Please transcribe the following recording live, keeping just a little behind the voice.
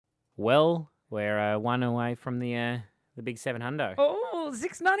Well, we're one away from the big 700. Oh,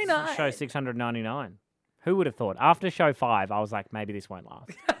 $6.99. Show 699. Who would have thought? After show 5, I was like, maybe this won't last.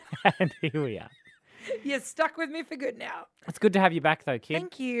 And here we are. You're stuck with me for good now. It's good to have you back, though, kid.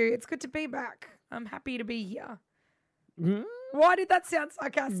 Thank you. It's good to be back. I'm happy to be here. Mm? Why did that sound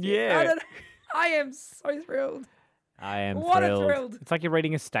sarcastic? Yeah. I don't know. I am so thrilled. I am What thrilled. a thrill. It's like you're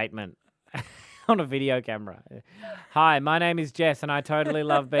reading a statement on a video camera. Hi, my name is Jess, and I totally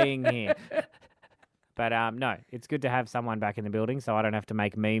love being here. But no, it's good to have someone back in the building so I don't have to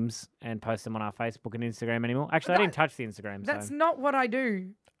make memes and post them on our Facebook and Instagram anymore. Actually, I didn't touch the Instagram. That's so. not what I do.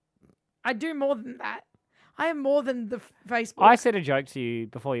 I do more than that. I am more than the Facebook. I said a joke to you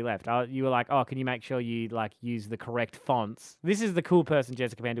before you left. You were like, "Oh, can you make sure you use the correct fonts?" This is the cool person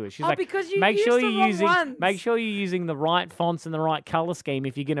Jessica Pandu is. She's like, because you make used sure the you're wrong using ones. make sure you're using the right fonts and the right color scheme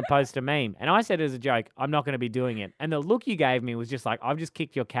if you're going to post a meme. And I said as a joke, I'm not going to be doing it. And the look you gave me was just like, I've just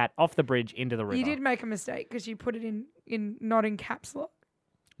kicked your cat off the bridge into the river. You did make a mistake because you put it in not in caps lock.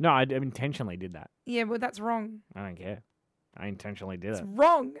 No, I intentionally did that. Yeah, well, that's wrong. I don't care. I intentionally did It's it.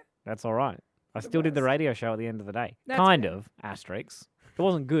 wrong. That's all right. I still did the radio show at the end of the day. That's kind fair. of, asterisks. It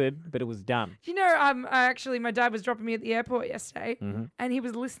wasn't good, but it was done. Do you know, actually, my dad was dropping me at the airport yesterday, Mhm. and he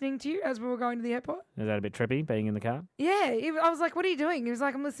was listening to you as we were going to the airport. Is that a bit trippy, being in the car? Yeah, I was like, what are you doing? He was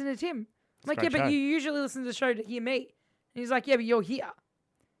like, I'm listening to Tim. I'm like, a yeah, great but show. you usually listen to the show to hear me. And he's like, yeah, but you're here.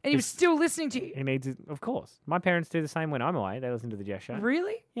 And he was still listening to you. He needs it, of course. My parents do the same when I'm away. They listen to the Jess show.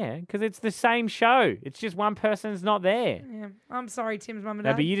 Really? Yeah, because it's the same show. It's just one person's not there. Yeah. I'm sorry, Tim's mum and No,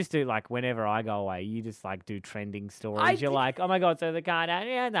 dad. but you just do, like, whenever I go away, you just, like, do trending stories. I You're do- like, oh, my God, so the car...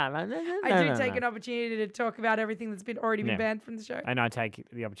 I do take an opportunity to talk about everything that's already been Yeah. banned from the show. And I take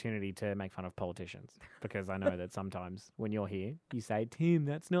the opportunity to make fun of politicians because I know that sometimes when you're here, you say, Tim,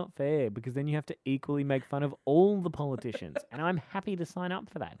 that's not fair, because then you have to equally make fun of all the politicians. And I'm happy to sign up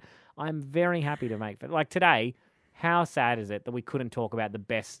for that. I'm very happy to make fun. Like today, how sad is it that we couldn't talk about the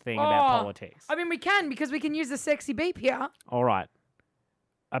best thing about politics? I mean, we can because we can use the sexy beep here. All right.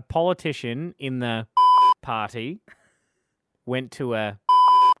 A politician in the party went to a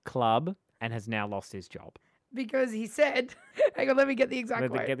club and has now lost his job. Because he said, hang on, let me get the exact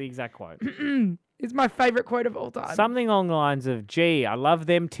quote. Get the exact quote. It's my favourite quote of all time. Something along the lines of, gee, I love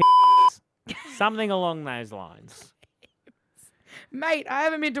them tits. Something along those lines. Mate, I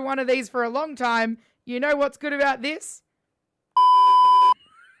haven't been to one of these for a long time. You know what's good about this?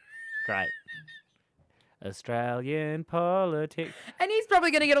 Great. Australian politics. And he's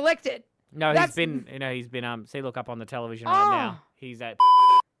probably going to get elected. No, That's- he's been, see, look up on the television right now. He's at,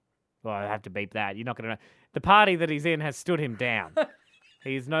 well, I have to beep that. You're not going to know. The party that he's in has stood him down.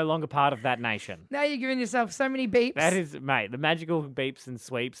 He is no longer part of that nation. Now you're giving yourself so many beeps. That is, mate, the magical beeps and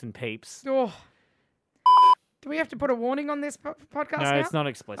sweeps and peeps. Oh. Do we have to put a warning on this podcast No, now? it's not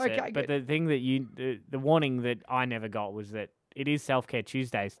explicit. Okay, but good. the thing that the warning that I never got was that it is Self-Care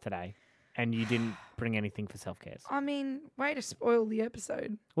Tuesdays today, and you didn't bring anything for self-care. I mean, way to spoil the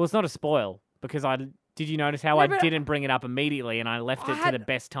episode. Well, it's not a spoil, because did you notice how No, I but didn't bring it up immediately and I left it to the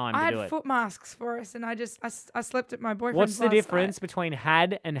best time I to do had it? foot masks for us, and I slept at my boyfriend's What's the last difference night. between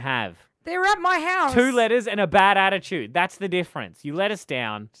had and have? They were at my house. 2 letters and a bad attitude. That's the difference. You let us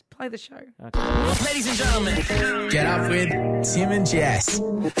down. Play the show. Ladies and gentlemen, get up with Tim and Jess.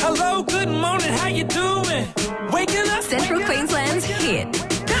 Hello, good morning, how you doing? Waking up, Central Queensland's hit.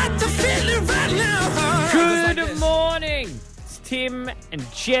 got the feeling right now. Good morning. It's Tim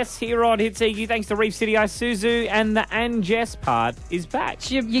and Jess here on Hit CQ. Thanks to Reef City Isuzu, and the and Jess part is back.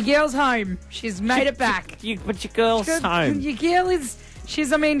 Your girl's home. She's made it back. But your girl's home. Your girl is...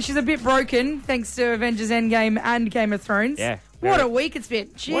 She's a bit broken thanks to Avengers Endgame and Game of Thrones. Yeah. What a week it's been.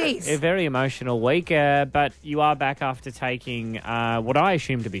 Jeez. A very emotional week, but you are back after taking what I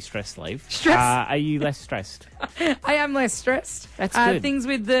assume to be stress leave. Stress? Are you less stressed? I am less stressed. That's good. Things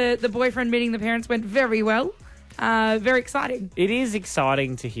with the boyfriend meeting the parents went very well. Very exciting. It is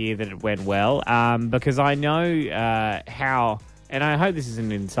exciting to hear that it went well, because I know how, and I hope this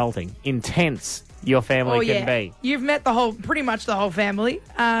isn't insulting, intense your family can be. You've met pretty much the whole family,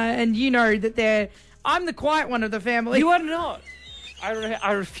 and you know that I'm the quiet one of the family. You are not.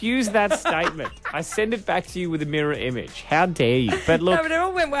 I refuse that statement. I send it back to you with a mirror image. How dare you? But look, No, but it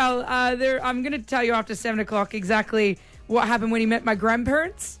all went well. I'm going to tell you after 7 o'clock exactly what happened when he met my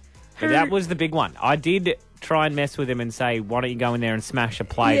grandparents. that was the big one. I did try and mess with him and say, why don't you go in there and smash a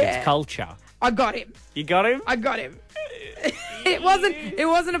plate? Yeah. It's culture. I got him. You got him? I got him. It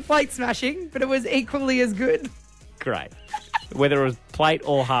wasn't a plate smashing, but it was equally as good. Great. Whether it was plate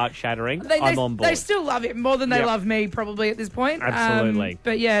or heart shattering, I'm on board. They still love it more than they Yep. love me, probably, at this point. Absolutely.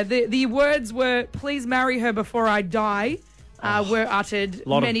 But yeah, the words were, please marry her before I die. were uttered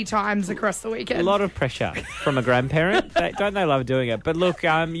many times across the weekend. A lot of pressure from a grandparent. Don't they love doing it? But look,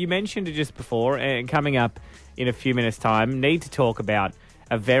 you mentioned it just before, and coming up in a few minutes' time, need to talk about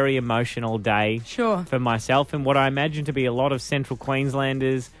a very emotional day for myself and what I imagine to be a lot of Central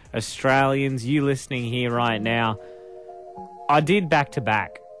Queenslanders, Australians, you listening here right now. I did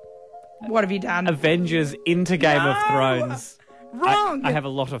back-to-back. What have you done? Avengers into Game of Thrones. Wrong. I have a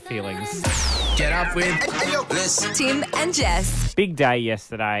lot of feelings. Get up with Tim and Jess. Big day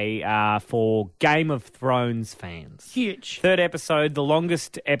yesterday for Game of Thrones fans. Huge. Third episode, the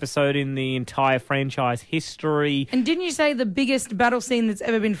longest episode in the entire franchise history. And didn't you say the biggest battle scene that's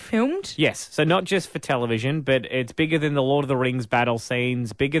ever been filmed? Yes, so not just for television, but it's bigger than the Lord of the Rings battle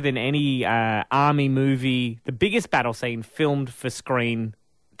scenes, bigger than any army movie, the biggest battle scene filmed for screen,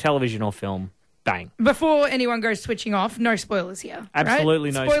 television or film. Bang. Before anyone goes switching off, no spoilers here.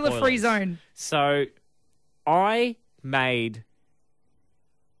 Absolutely right? no Spoiler-free zone. So I made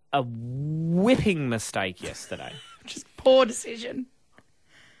a whipping mistake yesterday. Just poor decision.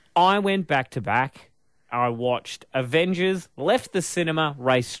 I went back-to-back. I watched Avengers, left the cinema,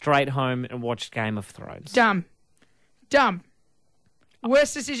 raced straight home and watched Game of Thrones. Dumb.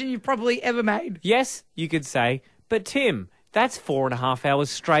 Worst decision you've probably ever made. Yes, you could say, but Tim, that's 4.5 hours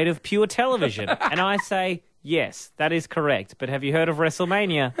straight of pure television. And I say, yes, that is correct. But have you heard of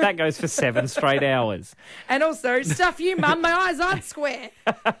WrestleMania? That goes for 7 straight hours. And also, stuff you, mum, my eyes aren't square.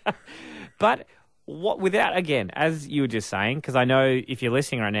 But without, again, as you were just saying, because I know if you're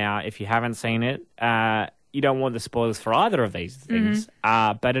listening right now, if you haven't seen it, you don't want the spoilers for either of these things,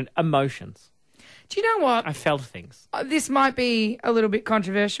 but emotions. Do you know what? I felt things. This might be a little bit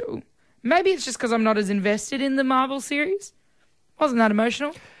controversial. Maybe it's just because I'm not as invested in the Marvel series. Wasn't that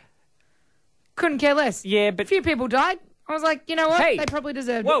emotional? Couldn't care less. Yeah, but a few people died. I was like, you know what? Hey, they probably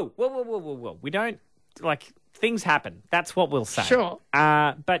deserved it. Whoa. We don't, things happen. That's what we'll say. Sure.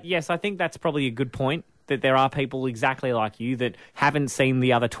 But yes, I think that's probably a good point, that there are people exactly like you that haven't seen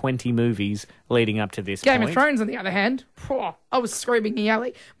the other 20 movies leading up to this Game point. of Thrones, on the other hand, I was screaming and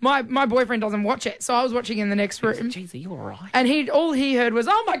yelling. My boyfriend doesn't watch it, so I was watching in the next room. Jeez, are you all right? And all he heard was,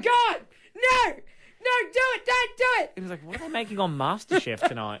 oh my God, no, do it, don't do it. He was like, what are they making on MasterChef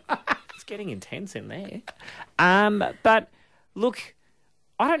tonight? It's getting intense in there. But look,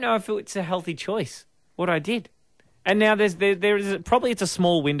 I don't know if it's a healthy choice, what I did. And now there is probably it's a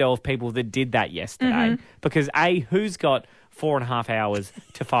small window of people that did that yesterday because who's got 4.5 hours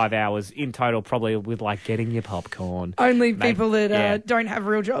to 5 hours in total, probably with getting your popcorn. Only people that don't have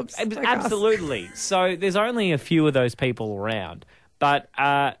real jobs. Like absolutely. So there's only a few of those people around. But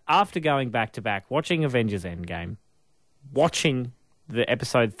after going back to back, watching Avengers Endgame, watching the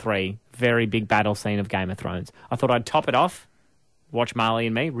episode 3 very big battle scene of Game of Thrones, I thought I'd top it off. Watch Marley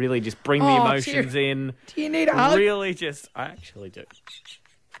and Me, really just bring the emotions in. Do you need a hug? Really just, I actually do.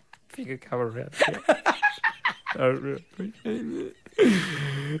 If you could come around here. I really appreciate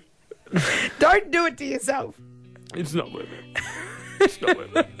it. Don't do it to yourself. It's not worth it. It's not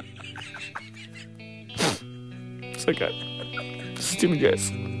worth it. It's okay. It's Tim and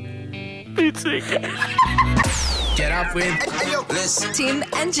Jess. It's okay. Get up with Tim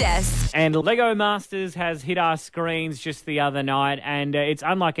and Jess. And Lego Masters has hit our screens just the other night, and it's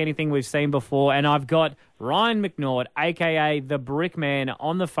unlike anything we've seen before. And I've got Ryan McNaught, a.k.a. the Brickman,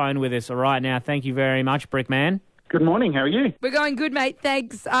 on the phone with us right now. Thank you very much, Brickman. Good morning. How are you? We're going good, mate.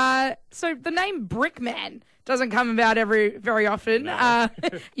 Thanks. So the name Brickman doesn't come about very often. No.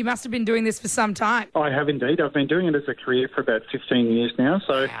 You must have been doing this for some time. I have indeed. I've been doing it as a career for about 15 years now.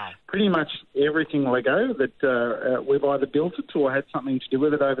 So pretty much everything Lego that we've either built it or had something to do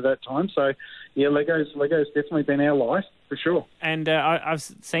with it over that time. So, yeah, Lego's definitely been our life for sure. And I've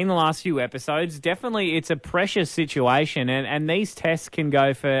seen the last few episodes. Definitely it's a precious situation, and these tests can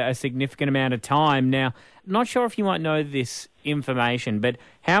go for a significant amount of time. Now, not sure if you might know this information, but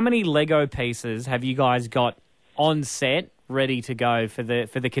how many Lego pieces have you guys got on set ready to go for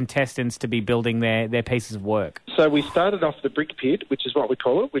the contestants to be building their pieces of work? So we started off the brick pit, which is what we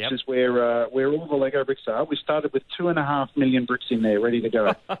call it, which is where all the Lego bricks are. We started with 2.5 million bricks in there ready to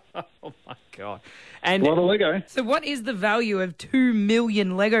go. Oh, my God. And a lot of Lego. So what is the value of 2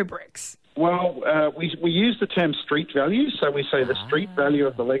 million Lego bricks? Well, we use the term street value, so we say the street value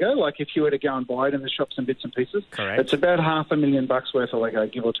of the Lego. Like if you were to go and buy it in the shops and bits and pieces, correct. It's about $500,000 worth of Lego,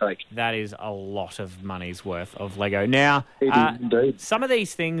 give or take. That is a lot of money's worth of Lego. Now, indeed. Some of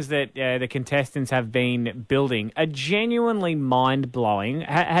these things that the contestants have been building are genuinely mind-blowing.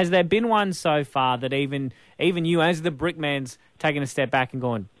 Has there been one so far that even you, as the Brickman's, taken a step back and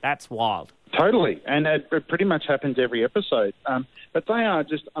gone, that's wild? Totally, and it pretty much happens every episode. But they are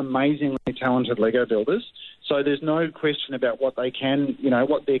just amazingly talented Lego builders. So there's no question about what they can,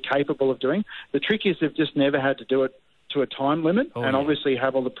 what they're capable of doing. The trick is they've just never had to do it to a time limit obviously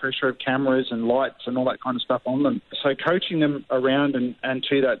have all the pressure of cameras and lights and all that kind of stuff on them. So coaching them around and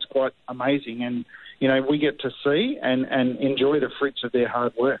to that's quite amazing. And, we get to see and enjoy the fruits of their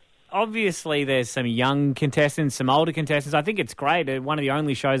hard work. Obviously, there's some young contestants, some older contestants. I think it's great. One of the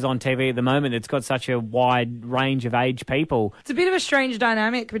only shows on TV at the moment that's got such a wide range of age people. It's a bit of a strange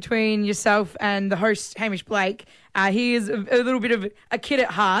dynamic between yourself and the host, Hamish Blake. He is a little bit of a kid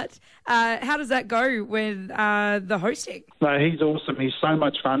at heart. How does that go with the hosting? No, he's awesome. He's so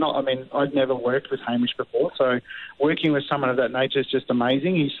much fun. I mean, I'd never worked with Hamish before, so working with someone of that nature is just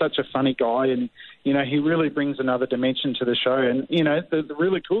amazing. He's such a funny guy, and, he really brings another dimension to the show. And, the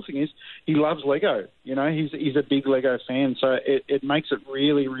really cool thing is he loves Lego. He's a big Lego fan, so it makes it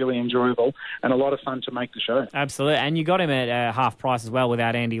really, really enjoyable and a lot of fun to make the show. Absolutely. And you got him at half price as well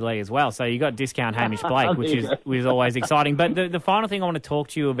without Andy Lee as well. So you got discount Hamish Blake, which is always exciting. But the final thing I want to talk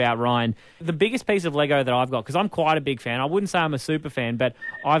to you about, Ryan, the biggest piece of Lego that I've got, because I'm quite a big fan, I wouldn't say I'm a super fan, but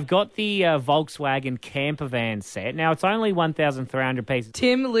I've got the Volkswagen camper van set. Now, it's only 1,300 pieces.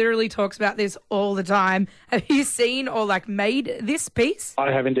 Tim literally talks about this all the time. Have you seen or made this piece?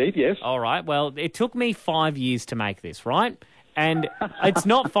 I have indeed, yes. All right. Well, it took me 5 years to make this, right? And it's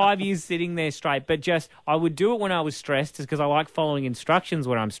not 5 years sitting there straight, but just I would do it when I was stressed because I like following instructions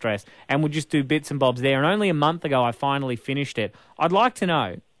when I'm stressed and would just do bits and bobs there. And only a month ago, I finally finished it. I'd like to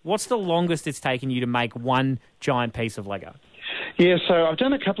know, what's the longest it's taken you to make one giant piece of Lego? Yeah, so I've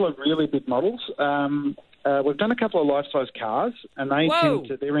done a couple of really big models. We've done a couple of life-size cars, and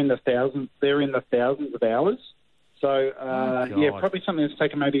they're in the thousands. They're in the thousands of hours. So probably something that's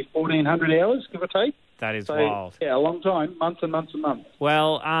taken maybe 1,400 hours, give or take. That is wild. Yeah, a long time, months and months and months.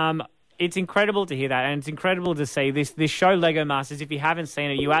 Well, it's incredible to hear that, and it's incredible to see this show, Lego Masters. If you haven't seen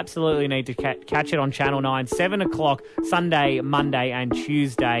it, you absolutely need to catch it on Channel 9, 7 o'clock, Sunday, Monday and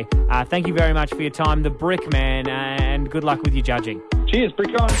Tuesday. Thank you very much for your time, the Brick Man, and good luck with your judging. Cheers,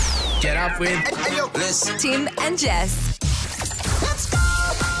 Brick on. Get up with Tim and Jess. Let's go!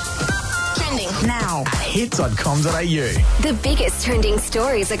 Trending now at hit.com.au. The biggest trending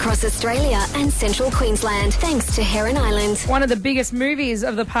stories across Australia and Central Queensland, thanks to Heron Island. One of the biggest movies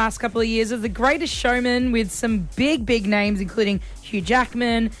of the past couple of years is The Greatest Showman, with some big names, including Hugh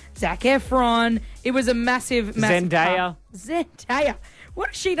Jackman, Zac Efron. It was a massive Zendaya. Zendaya. What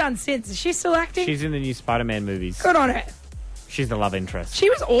has she done since? Is she still acting? She's in the new Spider-Man movies. Good on her. She's the love interest. She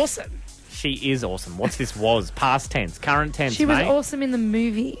was awesome. She is awesome. What's this was? Past tense, current tense, She was awesome in the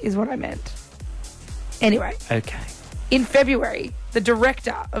movie, is what I meant. Anyway. Okay. In February, the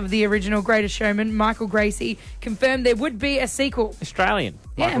director of the original Greatest Showman, Michael Gracie, confirmed there would be a sequel. Australian,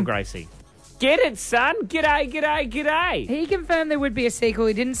 Michael Gracie. Get it, son. G'day. He confirmed there would be a sequel.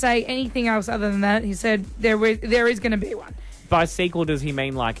 He didn't say anything else other than that. He said there is going to be one. By sequel, does he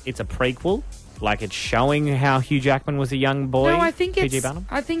mean like it's a prequel? Like it's showing how Hugh Jackman was a young boy? No, I think PG Barnum?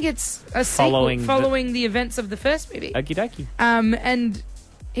 I think it's a sequel following the events of the first movie. Okie dokie. And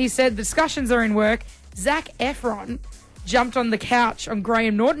he said discussions are in work. Zac Efron jumped on the couch on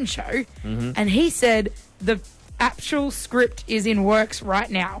Graham Norton's show, and he said the actual script is in works right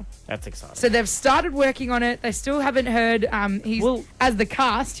now. That's exciting. So they've started working on it. They still haven't heard. As the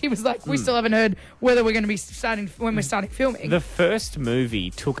cast, he was like, we still haven't heard whether we're going to be starting filming. The first movie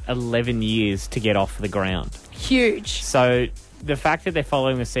took 11 years to get off the ground. Huge. So the fact that they're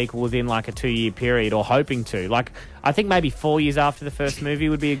following the sequel within like a 2-year period, or hoping to, like I think maybe 4 years after the first movie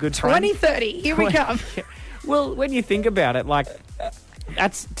would be a good time. 2030, here we come. Well, when you think about it, like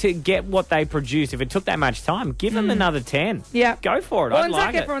that's to get what they produce. If it took that much time, give them another 10. Yeah. Go for it. Well, I'd and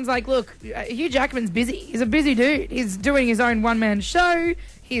like Zac Efron's like, look, Hugh Jackman's busy. He's a busy dude. He's doing his own one-man show.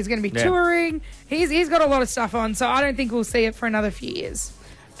 He's going to be touring. He's got a lot of stuff on, so I don't think we'll see it for another few years.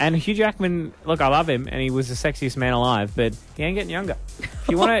 And Hugh Jackman, look, I love him, and he was the sexiest man alive, but he ain't getting younger. If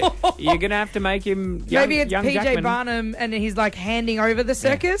you want to, you're going to have to make him young. Maybe it's young PJ Jackman. Barnum, and he's like handing over the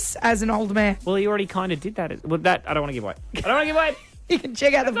circus as an old man. Well, he already kind of did that. Well, that I don't want to give away. You can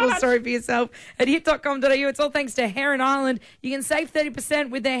check out the full story for yourself at hit.com.au. It's all thanks to Heron Island. You can save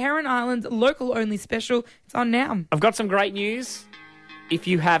 30% with their Heron Island local-only special. It's on now. I've got some great news. If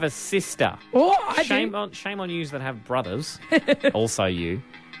you have a sister, shame on you that have brothers, also you.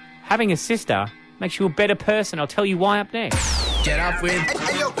 Having a sister makes you a better person. I'll tell you why up next. Get up with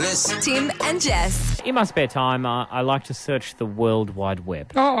Tim and Jess. in my spare time, I like to search the World Wide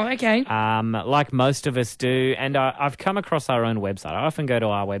Web. Oh, okay. Like most of us do, and I've come across our own website. I often go to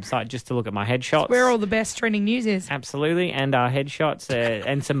our website just to look at my headshots. Where all the best trending news is. Absolutely, and our headshots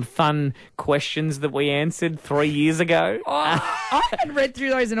and some fun questions that we answered 3 years ago. Oh, I haven't read through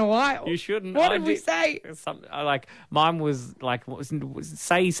those in a while. You shouldn't. What did we say? Mine was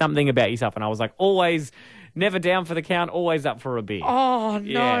say something about yourself, and I was like, always never down for the count, always up for a beer. Oh, no.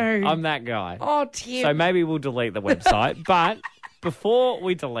 Yeah, I'm that guy. Oh, Tim. So maybe we'll delete the website, but before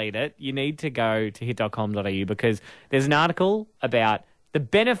we delete it, you need to go to hit.com.au because there's an article about the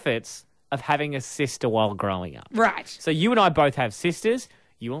benefits of having a sister while growing up. Right. So you and I both have sisters.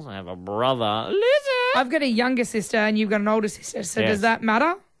 You also have a brother. Listen. I've got a younger sister and you've got an older sister. So does that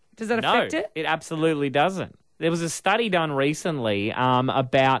matter? Does that affect it? It absolutely doesn't. There was a study done recently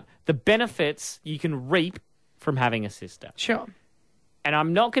about the benefits you can reap from having a sister. Sure. And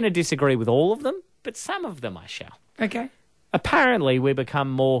I'm not going to disagree with all of them, but some of them I shall. Okay. Apparently, we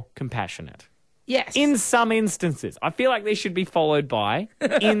become more compassionate. Yes. In some instances. I feel like this should be followed by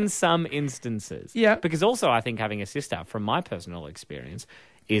in some instances. Yeah. Because also I think having a sister, from my personal experience,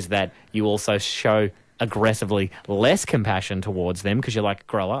 is that you also show aggressively less compassion towards them because you're like,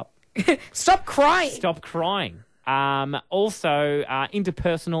 grow up. Stop crying. Stop crying. Also,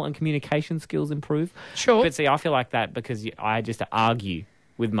 interpersonal and communication skills improve. Sure. But see, I feel like that because I just argue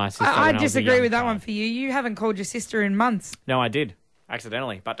with my sister. I when I was a disagree young with that child. one for you. You haven't called your sister in months. No, I did.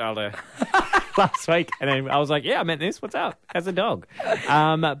 Accidentally, but last week. And then I was like, yeah, I meant this. What's up? How's a dog?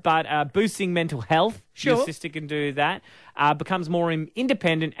 But boosting mental health. Sure. Your sister can do that. Becomes more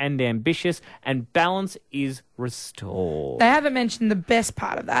independent and ambitious, and balance is restored. They haven't mentioned the best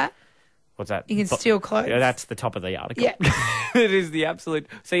part of that. What's that? You can steal clothes. Yeah, that's the top of the article. Yeah. It is the absolute.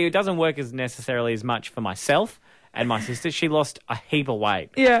 See, it doesn't work as necessarily as much for myself and my sister. She lost a heap of weight.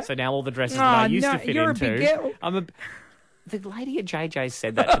 Yeah. So now all the dresses that I used to fit you're into. a big girl. The lady at JJ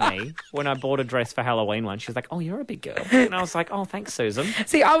said that to me when I bought a dress for Halloween once. She was like, oh, you're a big girl. And I was like, oh, thanks, Susan.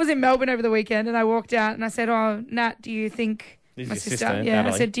 See, I was in Melbourne over the weekend and I walked out and I said, oh, Nat, do you think... This is my your sister. sister, Yeah,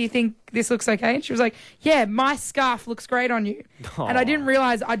 Natalie. I said, do you think this looks okay? And she was like, yeah, my scarf looks great on you. Aw. And I didn't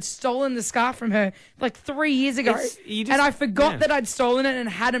realise I'd stolen the scarf from her like 3 years ago. And I forgot that I'd stolen it and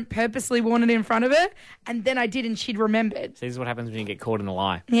hadn't purposely worn it in front of her. And then I did and she'd remembered. So this is what happens when you get caught in a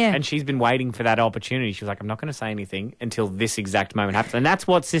lie. Yeah. And she's been waiting for that opportunity. She was like, I'm not going to say anything until this exact moment happens. And that's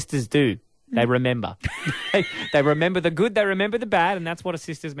what sisters do. They remember. They remember the good, they remember the bad, and that's what a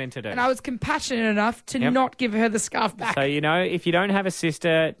sister's meant to do. And I was compassionate enough to not give her the scarf back. So, if you don't have a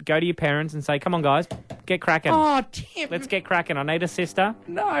sister, go to your parents and say, come on, guys, get cracking. Oh, Tim. Let's get cracking. I need a sister.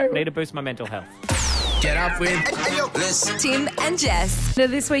 No. I need to boost my mental health. Get up with Tim and Jess. So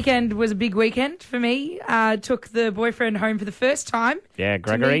this weekend was a big weekend for me. Took the boyfriend home for the first time. Yeah, To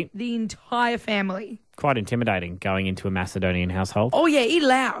Gregory. meet the entire family. Quite intimidating going into a Macedonian household. Oh, yeah, he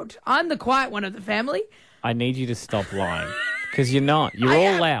loud. I'm the quiet one of the family. I need you to stop lying. Because you're not. You're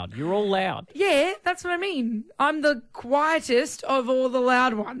all loud. You're all loud. Yeah, that's what I mean. I'm the quietest of all the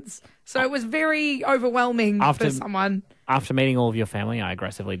loud ones. So it was very overwhelming for someone. After meeting all of your family, I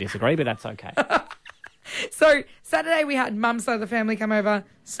aggressively disagree, but that's okay. So Saturday we had mum's side of the family come over.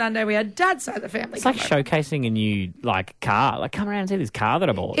 Sunday we had dad's side of the family It's come like over. showcasing a new car. Like, come around and see this car that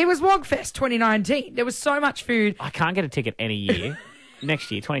I bought. It was Wogfest 2019. There was so much food. I can't get a ticket any year.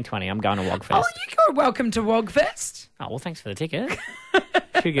 Next year, 2020, I'm going to Wogfest. Oh, you go welcome to Wogfest. Oh, well, thanks for the ticket.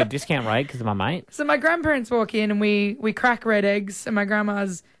 Should get a discount rate because of my mate. So my grandparents walk in and we crack red eggs and my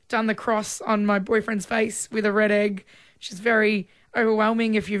grandma's done the cross on my boyfriend's face with a red egg. She's very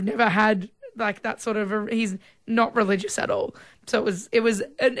overwhelming if you've never had like that sort of he's not religious at all. So it was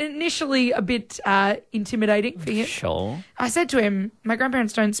initially a bit intimidating for him. Sure. I said to him, my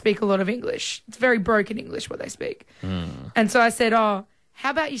grandparents don't speak a lot of English. It's very broken English what they speak. And so I said, oh, how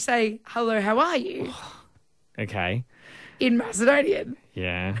about you say, hello, how are you? Okay. In Macedonian.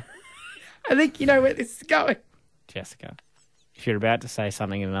 Yeah. I think you know where this is going. Jessica, if you're about to say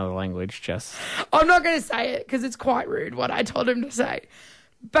something in another language, just... I'm not going to say it because it's quite rude what I told him to say.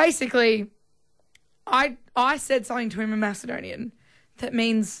 Basically, I said something to him in Macedonian that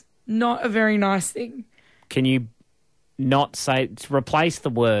means not a very nice thing. Can you not say... Replace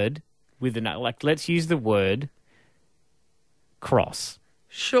the word with another... Like, let's use the word cross.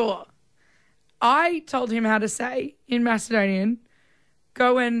 Sure. I told him how to say in Macedonian,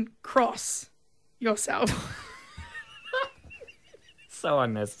 go and cross yourself. So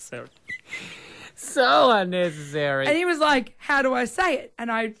unnecessary. So unnecessary. And he was like, how do I say it? And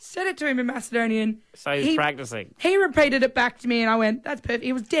I said it to him in Macedonian. So he's practicing. He repeated it back to me and I went, that's perfect.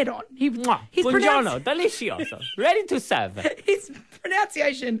 He was dead on. His Buongiorno, delicioso. Ready to serve. His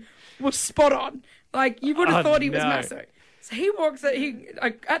pronunciation was spot on. Like, you would have thought he was no. Masso. So he walks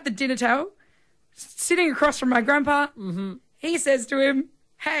at the dinner table, sitting across from my grandpa. Mm-hmm. He says to him,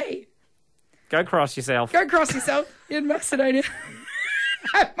 hey, Go cross yourself. go cross yourself in Macedonia.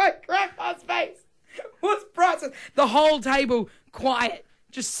 And my grandpa's face was priceless. The whole table quiet,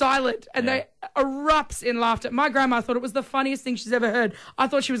 just silent, and they erupts in laughter. My grandma thought it was the funniest thing she's ever heard. I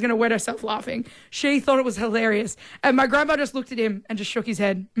thought she was going to wet herself laughing. She thought it was hilarious. And my grandpa just looked at him and just shook his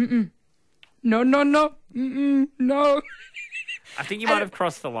head. Mm-mm. No, no, no. Mm-mm. No. I think you might have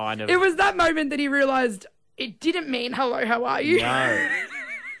crossed the line of... It was that moment that he realised it didn't mean hello, how are you? No.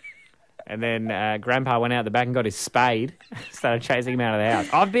 And then Grandpa went out the back and got his spade, started chasing him out of the house.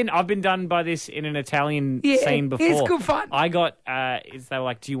 I've been done by this in an Italian scene before. It's good fun. I got, they were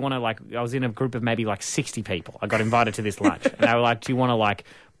like, do you want to, I was in a group of maybe 60 people. I got invited to this lunch. And they were like, do you want to,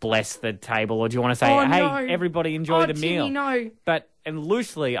 bless the table? Or do you want to say, hey, no. everybody enjoy the Timmy, meal? no. And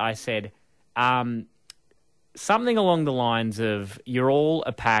loosely I said, something along the lines of, you're all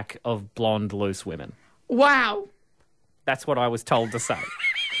a pack of blonde, loose women. Wow. That's what I was told to say.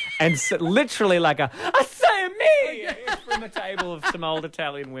 And so, literally I say me from a table of some old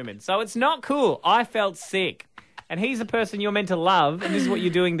Italian women. So it's not cool. I felt sick. And he's a person you're meant to love, and this is what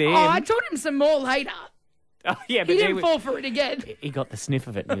you're doing to him. Oh, I taught him some more later. Oh, yeah, but He didn't fall for it again. He got the sniff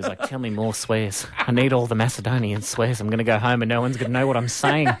of it, and he was like, tell me more swears. I need all the Macedonian swears. I'm going to go home and no one's going to know what I'm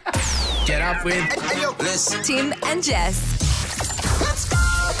saying. Get up with Tim and Jess.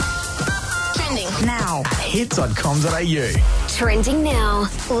 Trending now. hits.com.au. Trending now.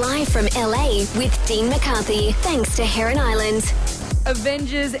 Live from LA with Dean McCarthy. Thanks to Heron Island.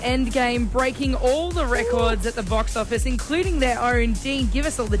 Avengers Endgame breaking all the records at the box office, including their own. Dean, give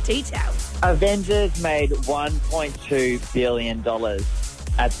us all the details. Avengers made $1.2 billion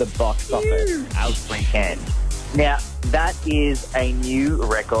at the box office this weekend. Now, that is a new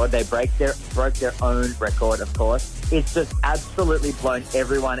record. They broke their own record, of course. It's just absolutely blown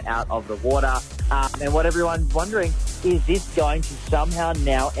everyone out of the water. And what everyone's wondering, is this going to somehow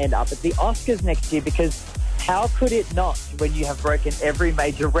now end up at the Oscars next year? Because how could it not when you have broken every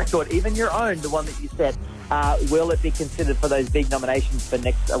major record, even your own, the one that you set? Will it be considered for those big nominations for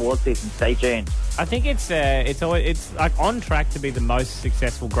next award season? Stay tuned. I think it's on track to be the most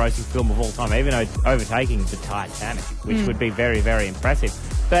successful grossing film of all time, even overtaking the Titanic, which would be very, very impressive.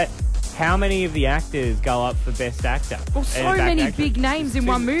 But how many of the actors go up for Best Actor? Well, so many big names in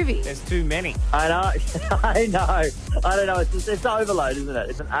one movie. There's too many. I know. I don't know. It's overload, isn't it?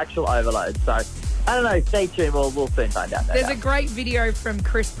 It's an actual overload. So, I don't know. Stay tuned. We'll soon find out. There's a great video from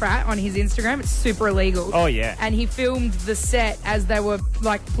Chris Pratt on his Instagram. It's super illegal. Oh, yeah. And he filmed the set as they were,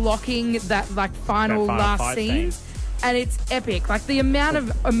 blocking that, final last scenes. And it's epic. The amount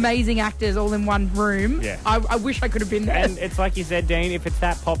of amazing actors all in one room. Yeah. I wish I could have been there. And it's like you said, Dean, if it's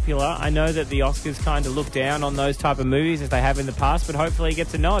that popular, I know that the Oscars kind of look down on those type of movies as they have in the past, but hopefully he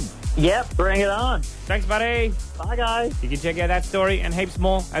gets a nod. Yep, bring it on. Thanks, buddy. Bye, guys. You can check out that story and heaps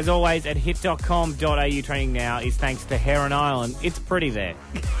more, as always, at hit.com.au. Training now is thanks to Heron Island. It's pretty there.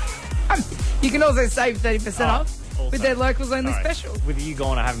 You can also save 30% off also. with their locals only special. With you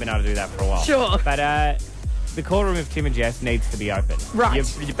gone, I haven't been able to do that for a while. Sure. But the courtroom of Tim and Jess needs to be open. Right.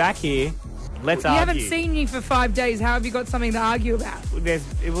 You're back here. Let's We argue. haven't seen you for 5 days. How have you got something to argue about? This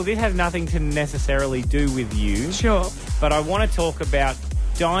has nothing to necessarily do with you. Sure. But I want to talk about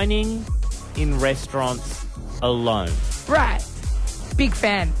dining in restaurants alone. Right. Big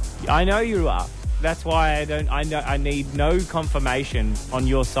fan. I know you are. That's why I need no confirmation on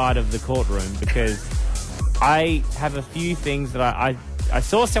your side of the courtroom, because I have a few things that I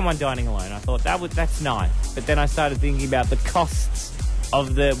saw someone dining alone. I thought that's nice. But then I started thinking about the costs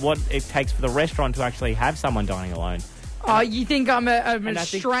of what it takes for the restaurant to actually have someone dining alone. Oh, you think I'm a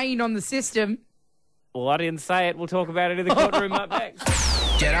strain on the system? Well, I didn't say it. We'll talk about it in the courtroom up next.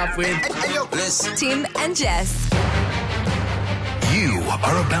 Get up with Tim and Jess. You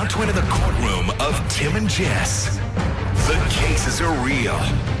are about to enter the courtroom of Tim and Jess. The cases are real.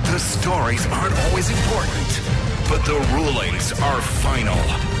 The stories aren't always important, but the rulings are final.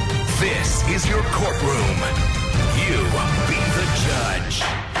 This is your courtroom. You be the judge.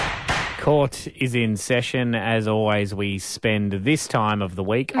 Court is in session. As always, we spend this time of the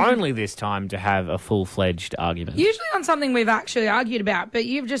week, only this time, to have a full-fledged argument. Usually on something we've actually argued about, but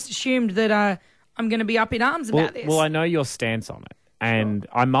you've just assumed that I'm going to be up in arms about this. Well, I know your stance on it, and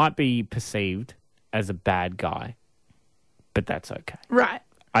I might be perceived as a bad guy, but that's okay. Right.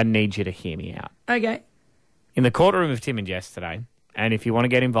 I need you to hear me out. Okay. In the courtroom of Tim and Jess today, and if you want to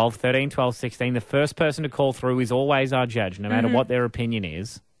get involved, 13, 12, 16, the first person to call through is always our judge, no matter what their opinion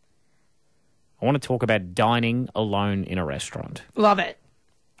is. I want to talk about dining alone in a restaurant. Love it.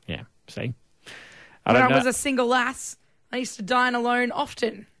 Yeah, see? I When don't I know. was a single lass, I used to dine alone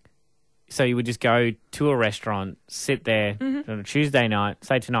often. So you would just go to a restaurant, sit there on a Tuesday night,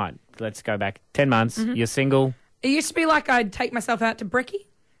 say tonight, let's go back 10 months, you're single. It used to be like I'd take myself out to brekkie.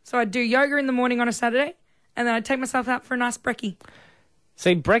 So I'd do yoga in the morning on a Saturday, and then I'd take myself out for a nice brekkie.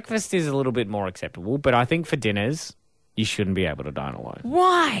 See, breakfast is a little bit more acceptable, but I think for dinners, you shouldn't be able to dine alone.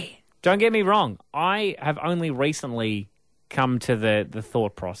 Why? Don't get me wrong. I have only recently come to the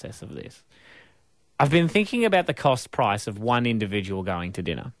thought process of this. I've been thinking about the cost price of one individual going to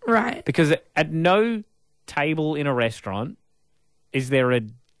dinner. Right. Because at no table in a restaurant is there a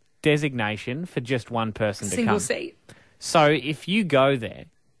designation for just one person to Single come. seat. So if you go there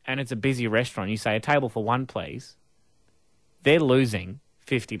and it's a busy restaurant, you say a table for one, please, they're losing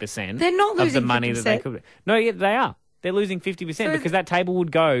 50% They're not of the losing money that they 50%. could. No, yeah, they are. They're losing 50% So because that table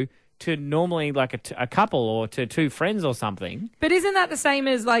would go to normally like a couple or to two friends or something. But isn't that the same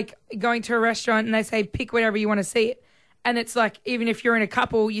as like going to a restaurant and they say pick whatever you want to sit? And it's like even if you're in a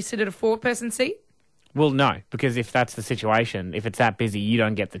couple, you sit at a 4-person seat? Well, no, because if that's the situation, if it's that busy, you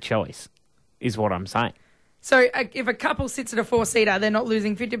don't get the choice, is what I'm saying. So if a couple sits at a 4-seater, they're not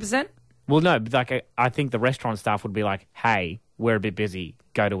losing 50%? Well, no, but like I think the restaurant staff would be like, hey, we're a bit busy,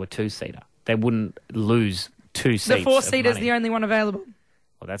 go to a 2-seater. They wouldn't lose 2 seats. The of 4-seater's money. the only one available.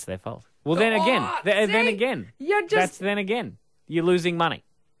 Well, that's their fault. Well, then again, You're you're losing money.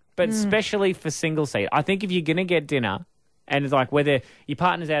 But especially for single seat, I think if you're going to get dinner and it's like whether your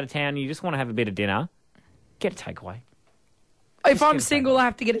partner's out of town and you just want to have a bit of dinner, get a takeaway. If I'm get a single, I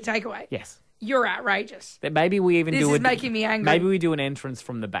have to get a takeaway. Yes. You're outrageous. That maybe we even This do is it. making me angry. Maybe we do an entrance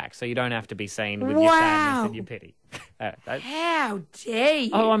from the back so you don't have to be seen with your Wow. sadness and your pity. How dare you?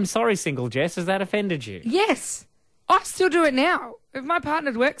 Oh, I'm sorry, single Jess. Has that offended you? Yes. I still do it now. If my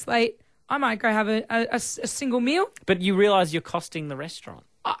partner works late, I might go have a single meal. But you realise you're costing the restaurant.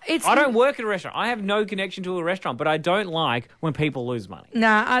 It's I don't work at a restaurant. I have no connection to a restaurant, but I don't like when people lose money.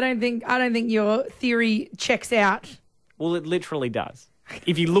 Nah, I don't think your theory checks out. Well, it literally does.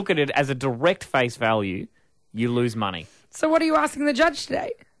 If you look at it as a direct face value, you lose money. So what are you asking the judge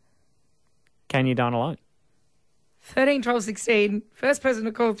today? Can you dine alone? 13, 12, 16. First person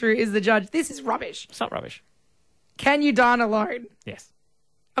to call through is the judge. This is rubbish. It's not rubbish. Can you dine alone? Yes.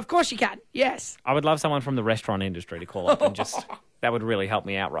 Of course you can. Yes. I would love someone from the restaurant industry to call up and just... That would really help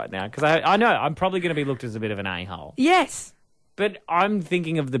me out right now. Because I know I'm probably going to be looked as a bit of an a-hole. Yes. But I'm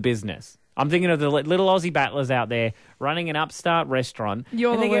thinking of the business. I'm thinking of the little Aussie battlers out there running an upstart restaurant.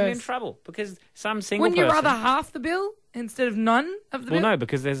 You're and the they're getting in worst. trouble because some single Wouldn't you person... rather half the bill instead of none of the Well, bill? no,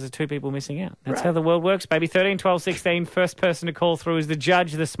 because there's 2 people missing out. That's Right. how the world works, baby. 13, 12, 16. First person to call through is the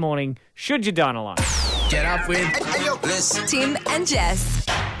judge this morning. Should you dine alone? Get up with Tim and Jess.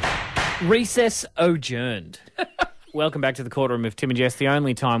 Recess adjourned. Welcome back to the courtroom of Tim and Jess, the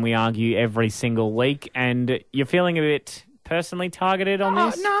only time we argue every single week. And you're feeling a bit personally targeted on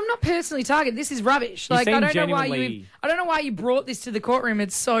this? No, I'm not personally targeted. This is rubbish. You Like seem I don't know genuinely- why you brought this to the courtroom.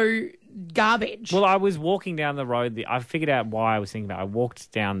 It's so garbage. Well, I was walking down the road. I figured out why I was thinking about it. I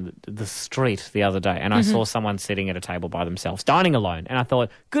walked down the street the other day and I saw someone sitting at a table by themselves, dining alone. And I thought,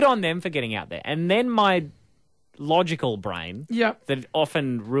 good on them for getting out there. And then my logical brain, Yep. that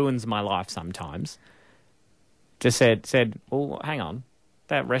often ruins my life sometimes, just said, well, hang on.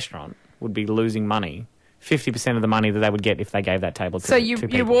 That restaurant would be losing money, 50% of the money that they would get if they gave that table to So you two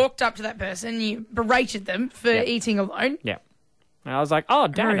people. walked up to that person, you berated them for Yep. eating alone. Yeah. And I was like, oh,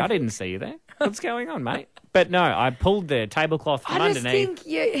 Dad, I didn't see you there. What's going on, mate? But no, I pulled the tablecloth from I just underneath.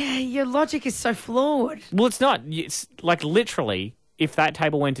 think your logic is so flawed. Well, it's not. It's like literally, if that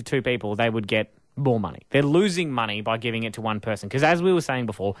table went to 2 people, they would get more money. They're losing money by giving it to one person. Because as we were saying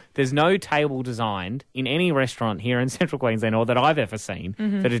before, there's no table designed in any restaurant here in Central Queensland or that I've ever seen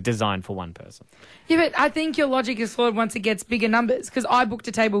that is designed for one person. Yeah, but I think your logic is flawed once it gets bigger numbers. Because I booked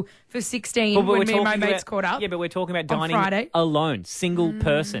a table for 16 But when we're me and my talking mates about- caught up. Yeah, but we're talking about on dining Friday. alone, single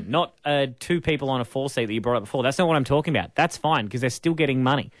person, not 2 people on a 4-seat that you brought up before. That's not what I'm talking about. That's fine because they're still getting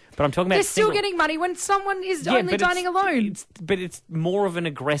money. But I'm talking about They're still single- getting money when someone is Yeah, only but dining alone. But it's more of an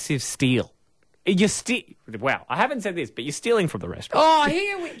aggressive steal. Wow, I haven't said this, but you're stealing from the restaurant. Oh,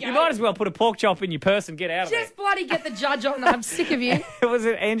 here we go. You might as well put a pork chop in your purse and get out of Just bloody get the judge on. I'm sick of you. there. Was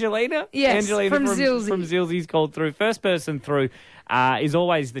it Angelina? Yes, Angelina from Zilzy. From Zilzy's called through. First person through is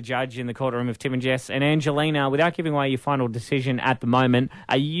always the judge in the courtroom of Tim and Jess. And Angelina, without giving away your final decision at the moment,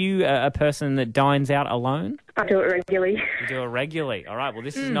 are you a person that dines out alone? I do it regularly. You do it regularly. All right, well,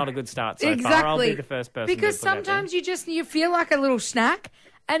 this is not a good start so Exactly. far. I'll be the first person Because to put that sometimes you feel like a little snack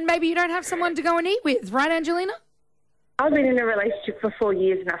and maybe you don't have someone to go and eat with. Right, Angelina? I've been in a relationship for 4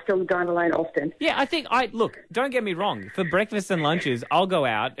 years and I still dine alone often. Yeah, I think look, don't get me wrong. For breakfast and lunches, I'll go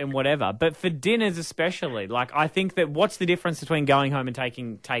out and whatever. But for dinners especially, like, I think that what's the difference between going home and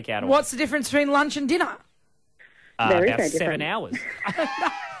taking takeout? What's the difference between lunch and dinner? There is about no 7 difference. hours.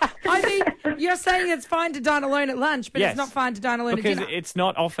 I mean, you're saying it's fine to dine alone at lunch, but Yes. it's not fine to dine alone Because at dinner. it's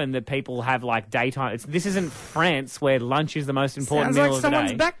not often that people have, like, daytime. This isn't France where lunch is the most important Sounds meal like of the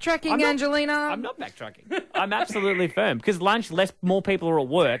someone's day. backtracking, Angelina. I'm not backtracking. I'm absolutely firm. Because lunch, more people are at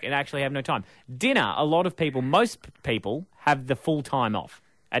work and actually have no time. Dinner, most people have the full time off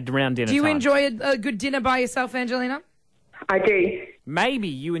at around dinner Do you time. enjoy a good dinner by yourself, Angelina? I do. Maybe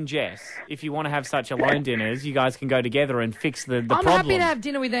you and Jess, if you want to have such alone dinners, you guys can go together and fix the I'm problem. happy to have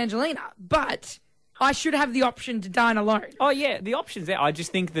dinner with Angelina, but I should have the option to dine alone. Oh, yeah, the option's there. I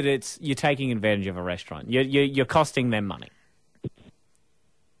just think that you're taking advantage of a restaurant. You're costing them money.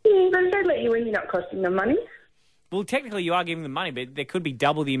 But they let you in, you're not costing them money. Well, technically you are giving them money, but there could be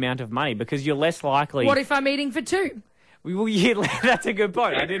double the amount of money because you're less likely... What if I'm eating for two? Well, yeah, that's a good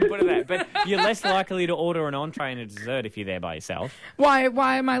point. I didn't put it that. But you're less likely to order an entree and a dessert if you're there by yourself. Why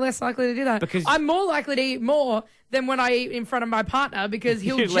am I less likely to do that? Because I'm more likely to eat more than when I eat in front of my partner because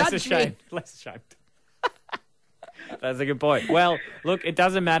he'll you're judge less me. ashamed. Less ashamed. That's a good point. Well, look, it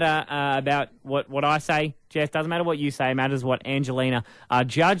doesn't matter about what I say, Jess. Doesn't matter what you say. It matters what Angelina, our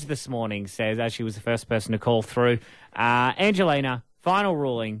judge this morning, says, as she was the first person to call through. Angelina, final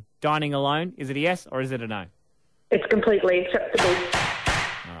ruling, dining alone. Is it a yes or is it a no? It's completely acceptable.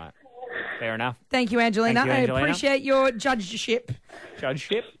 All right. Fair enough. Thank you, Angelina. Thank you, Angelina. I appreciate your judgeship.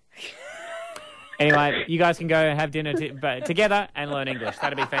 Judgeship. Anyway, you guys can go have dinner together and learn English.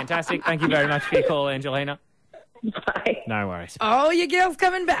 That'd be fantastic. Thank you very much for your call, Angelina. Bye. No worries. Oh, your girl's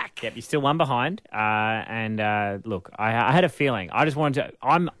coming back. Yep, you're still one behind. Look, I had a feeling. I just wanted to.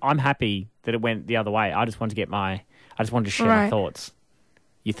 I'm happy that it went the other way. I just wanted to share my Right. thoughts.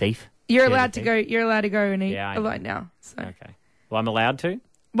 You thief. You're Here's allowed a to thief. go. You're allowed to go and eat Yeah, I know. alone now. So. Okay. Well, I'm allowed to.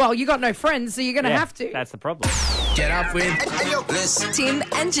 Well, you got no friends, so you're going to Yeah, have to. That's the problem. Get up with Tim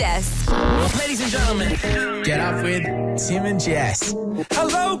and Jess. ladies and gentlemen. Get up with Tim and Jess.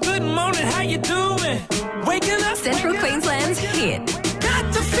 Hello, good morning, how you doing? Waking up. Central Queensland's hit.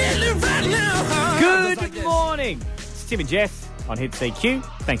 Got the feeling right now. Good morning. It's Tim and Jess on Hit CQ.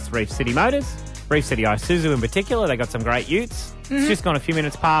 Thanks to Reef City Motors. Reef City Isuzu in particular. They got some great utes. It's just gone a few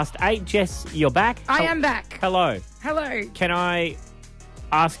minutes past 8. Jess, you're back. I am back. Hello. Hello. Can I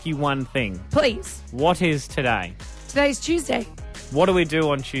ask you one thing? Please. What is today? Today's Tuesday. What do we do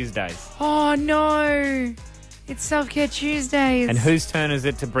on Tuesdays? Oh, no. It's Self-Care Tuesdays. And whose turn is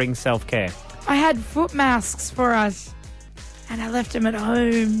it to bring self-care? I had foot masks for us, and I left them at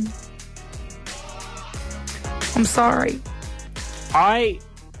home. I'm sorry. I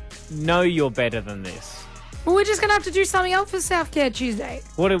know you're better than this. Well, we're just going to have to do something else for Self-Care Tuesday.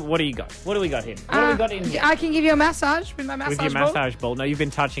 What do you got? What do we got here? What do we got in here? I can give you a massage with my massage With your ball. massage ball. No, you've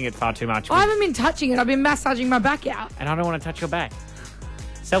been touching it far too much. I haven't been touching it. I've been massaging my back out. And I don't want to touch your back.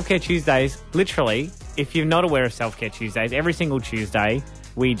 Self-Care Tuesdays, literally, if you're not aware of Self-Care Tuesdays, every single Tuesday,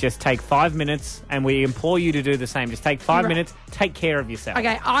 we just take 5 minutes and we implore you to do the same. Just take 5 Right. minutes, take care of yourself.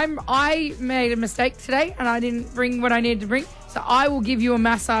 Okay, I made a mistake today, and I didn't bring what I needed to bring, so I will give you a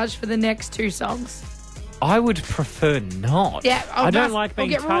massage for the next 2 songs. I would prefer not. Yeah, I don't like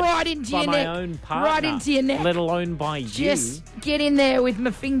being I'll get touched right into by your my neck. own partner. Right into your neck. Let alone by Just you. get in there with my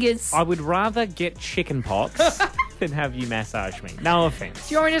fingers. I would rather get chicken pox than have you massage me. No offense.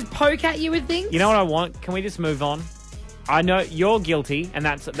 Do you want me to just poke at you with things? You know what I want? Can we just move on? I know you're guilty, and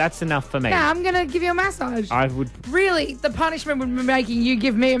that's enough for me. Yeah, I'm going to give you a massage. I would. Really, the punishment would be making you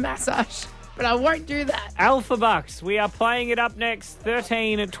give me a massage, but I won't do that. Alphabucks, we are playing it up next.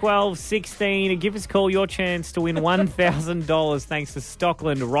 13, 12, 16. Give us a call, your chance to win $1,000 thanks to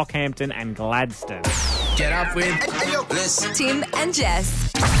Stockland, Rockhampton and Gladstone. Get up with Tim and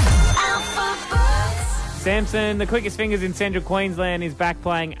Jess. Samson, the quickest fingers in Central Queensland, is back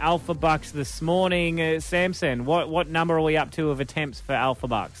playing Alphabucks this morning. Samson, what number are we up to of attempts for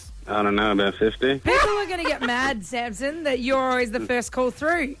Alphabucks? I don't know, about 50. People are going to get mad, Samson, that you're always the first call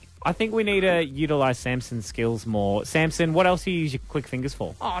through. I think we need to utilise Samson's skills more. Samson, what else do you use your quick fingers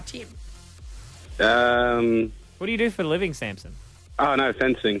for? Oh, Tim. What do you do for a living, Samson? Oh, no,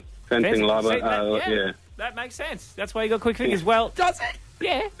 fencing. Fencing, live. See, Yeah. That makes sense. That's why you got quick fingers. Well, does it?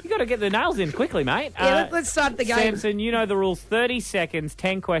 Yeah, you got to get the nails in quickly, mate. Yeah, let's start the game. Samson, you know the rules. 30 seconds,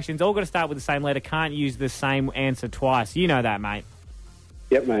 10 questions. All got to start with the same letter. Can't use the same answer twice. You know that, mate.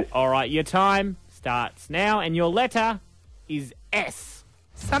 Yep, mate. All right, your time starts now, and your letter is S.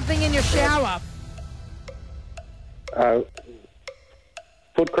 Something in your shower.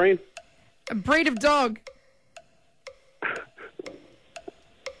 Foot cream. A breed of dog.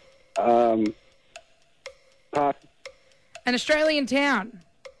 Pass. An Australian town.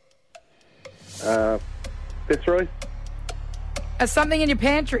 Fitzroy. Something in your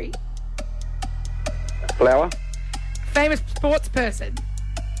pantry. Flower. Famous sports person.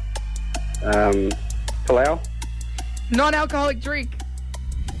 Palau. Non-alcoholic drink.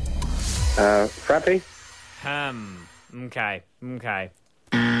 Frappy. Okay. Okay.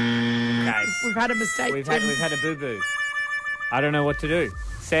 We've had a mistake. We've had a boo-boo. I don't know what to do.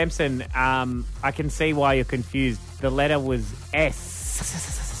 Samson, I can see why you're confused. The letter was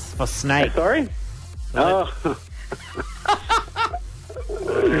S for snake. Sorry? Oh,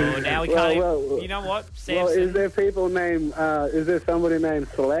 now we can't. You know what, Samson? Well, is there people named? Is there somebody named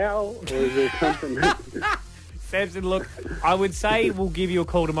Salau, or is there something? Samson, look, I would say we'll give you a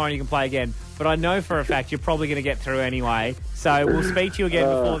call tomorrow and you can play again, but I know for a fact you're probably going to get through anyway. So we'll speak to you again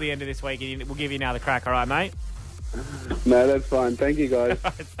before the end of this week, and we'll give you another crack. All right, mate? No, that's fine. Thank you, guys.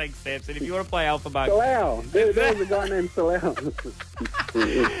 Thanks, Samson. If you want to play Alphabucks... Salau. There was a guy named Salau.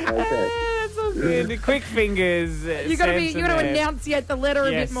 Okay. That's all good. Quick fingers. You got to enunciate the letter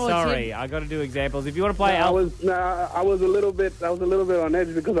a bit more. Sorry, I got to do examples. If you want to play, I was a little bit on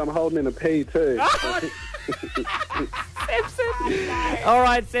edge because I'm holding in a P too. Samson. All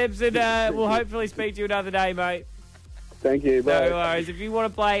right, Samson. We'll hopefully speak to you another day, mate. Thank you. Bye. No worries. If you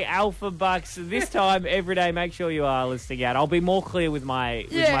want to play Alphabucks this time every day, make sure you are listening out. I'll be more clear with my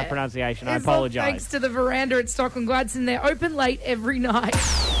pronunciation. I apologise. Thanks to the veranda at Stockland Gladstone. They're open late every night.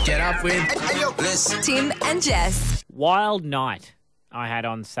 Get up with Tim and Jess. Wild night I had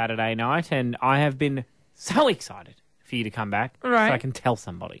on Saturday night, and I have been so excited for you to come back so I can tell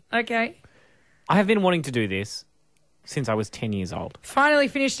somebody. Okay. I have been wanting to do this since I was 10 years old. Finally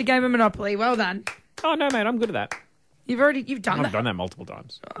finished a game of Monopoly. Well done. Oh, no, mate, I'm good at that. You've done that. I've done that multiple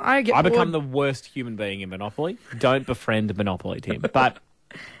times. I become the worst human being in Monopoly. Don't befriend Monopoly, Tim. But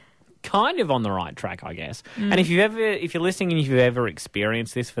kind of on the right track, I guess. And if you're listening and if you've ever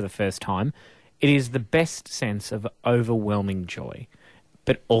experienced this for the first time, it is the best sense of overwhelming joy,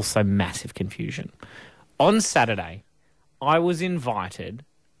 but also massive confusion. On Saturday, I was invited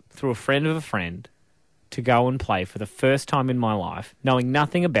through a friend of a friend to go and play for the first time in my life, knowing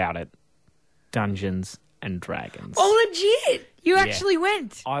nothing about it, Dungeons and Dragons. Oh, legit? You actually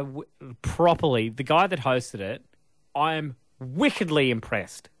went? Properly. The guy that hosted it, I am wickedly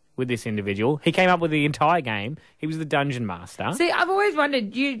impressed with this individual. He came up with the entire game. He was the dungeon master. See, I've always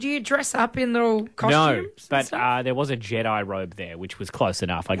wondered, do you dress up in little costumes? No, but there was a Jedi robe there, which was close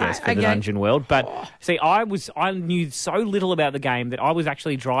enough, I guess, for the dungeon world. But see, I knew so little about the game that I was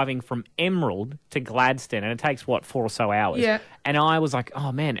actually driving from Emerald to Gladstone, and it takes, 4 or so hours? Yeah. And I was like,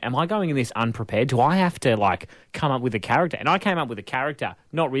 oh, man, am I going in this unprepared? Do I have to, come up with a character? And I came up with a character,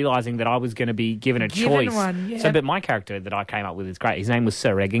 not realising that I was going to be given a choice. One, yeah. So, but my character that I came up with is great. His name was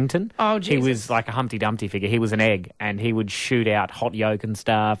Sir Eggington. Oh, Jesus. He was like a Humpty Dumpty figure. He was an egg, and he would shoot out hot yolk and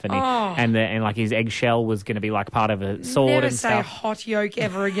stuff, and his eggshell was going to be like part of a sword Never and say stuff. hot yolk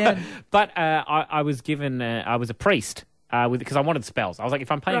ever again. But I was given, I was a priest because I wanted spells. I was like,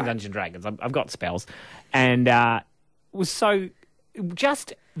 if I'm playing Dungeons and Dragons, I've got spells, and was so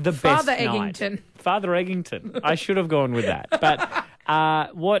just the best Father night. Eggington. Father Eggington. I should have gone with that.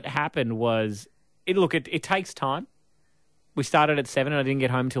 But what happened was, it takes time. We started at 7 and I didn't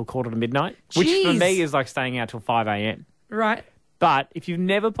get home till midnight, which for me is like staying out till 5 a.m. Right. But if you've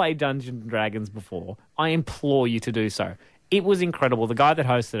never played Dungeons and Dragons before, I implore you to do so. It was incredible. The guy that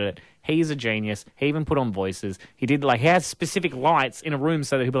hosted it, he's a genius. He even put on voices. He has specific lights in a room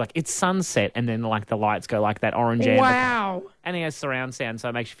so that he'll be like, it's sunset, and then the lights go like that orange amber. Wow. And he has surround sound, so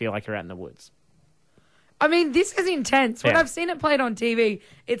it makes you feel like you're out in the woods. I mean, this is intense. When I've seen it played on TV,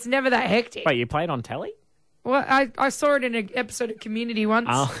 it's never that hectic. Wait, you played on telly? Well, I saw it in an episode of Community once.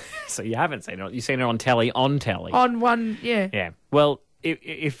 Oh, so you haven't seen it. You've seen it on telly. On one, yeah. Yeah. Well,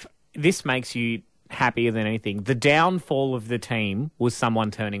 if this makes you happier than anything, the downfall of the team was someone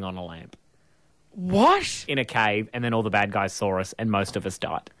turning on a lamp. What? In a cave, and then all the bad guys saw us, and most of us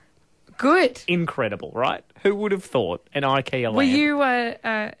died. Good. Incredible, right? Who would have thought an IKEA lamp? Were you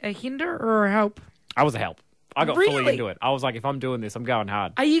a hinder or a help? I was a help. I got Really? fully into it. I was like, if I'm doing this, I'm going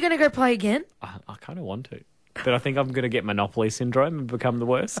hard. Are you going to go play again? I kind of want to. But I think I'm going to get Monopoly syndrome and become the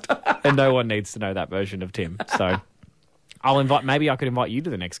worst. And no one needs to know that version of Tim. So maybe I could invite you to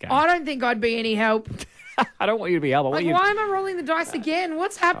the next game. I don't think I'd be any help. I don't want you to be help. Why am I rolling the dice again?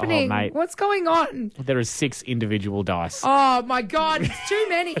 What's happening? Oh, mate. What's going on? There are 6 individual dice. Oh, my God. It's too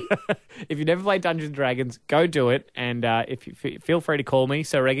many. If you've never played Dungeons & Dragons, go do it. And if you feel free to call me,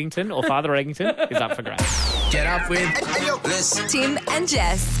 Sir Eggington or Father Eggington is up for grabs. Get up with Tim and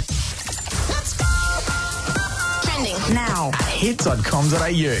Jess. trending now at hit.com.au.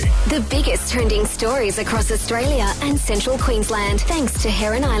 The biggest trending stories across Australia and central Queensland, thanks to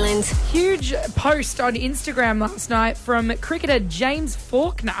Heron Island. Huge post on Instagram last night from cricketer James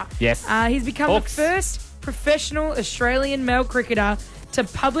Faulkner. Yes. He's become the first professional Australian male cricketer to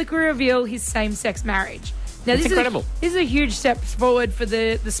publicly reveal his same-sex marriage. Now, It's incredible. This is a huge step forward for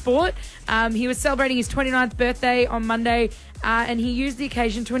the sport. He was celebrating his 29th birthday on Monday, and he used the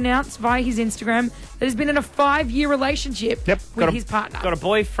occasion to announce via his Instagram that he's been in a 5-year relationship with his partner. Got a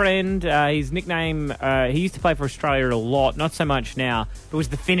boyfriend. His nickname, he used to play for Australia a lot, not so much now, but was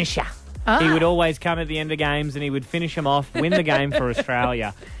the finisher. He would always come at the end of games and he would finish them off, win the game for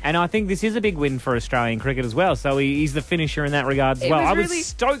Australia. And I think this is a big win for Australian cricket as well. So he's the finisher in that regard as well. I was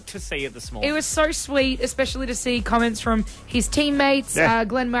stoked to see it this morning. It was so sweet, especially to see comments from his teammates. Yeah.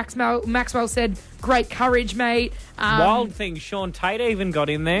 Glenn Maxwell said, "Great courage, mate." Wild thing, Sean Tate even got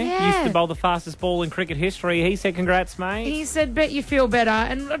in there. Yeah. Used to bowl the fastest ball in cricket history. He said, "Congrats, mate." He said, "Bet you feel better."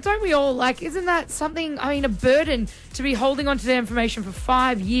 And don't we all, isn't that something, a burden to be holding on to the information for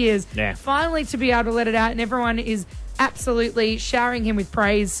 5 years. Yeah. Finally to be able to let it out, and everyone is absolutely showering him with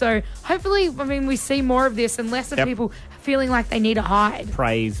praise. So hopefully, we see more of this and less of people feeling like they need to hide.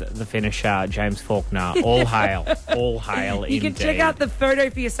 Praise the finisher, James Faulkner. All hail. All hail, You can check out the photo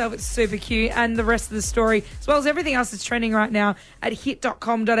for yourself. It's super cute. And the rest of the story, as well as everything else that's trending right now at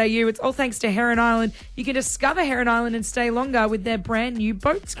hit.com.au. It's all thanks to Heron Island. You can discover Heron Island and stay longer with their brand new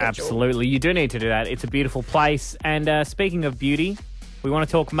boat schedule. Absolutely. You do need to do that. It's a beautiful place. And speaking of beauty, we want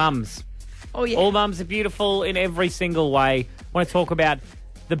to talk mums. Oh, yeah. All mums are beautiful in every single way. I want to talk about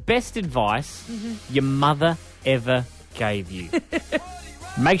the best advice your mother ever gave you.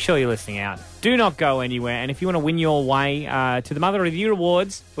 Make sure you're listening out. Do not go anywhere. And if you want to win your way to the Mother of the Year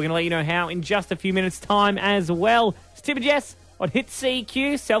Awards, we're going to let you know how in just a few minutes' time as well. It's Tim and Jess on Hit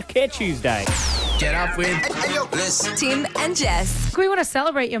CQ Self-Care Tuesday. Get up with Tim and Jess. We want to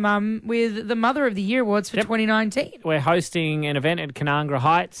celebrate your mum with the Mother of the Year Awards for 2019. We're hosting an event at Canangra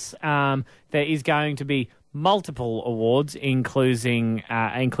Heights. There is going to be multiple awards, including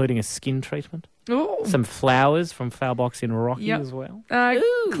a skin treatment. Ooh. Some flowers from Flowerbox in Rocky as well.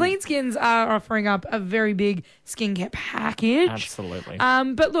 Clean Skins are offering up a very big skincare package. Absolutely.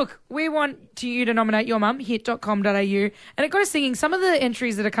 But look, we want you to nominate your mum, hit.com.au. And it got us thinking, some of the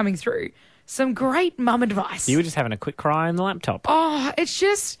entries that are coming through, some great mum advice. You were just having a quick cry on the laptop. Oh, it's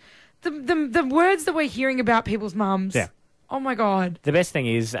just the words that we're hearing about people's mums. Yeah. Oh, my God. The best thing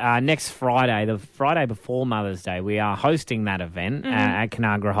is next Friday, the Friday before Mother's Day, we are hosting that event at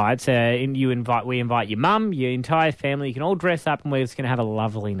Canangra Heights. We invite your mum, your entire family. You can all dress up and we're just going to have a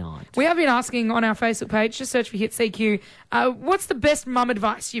lovely night. We have been asking on our Facebook page, just search for Hit CQ, what's the best mum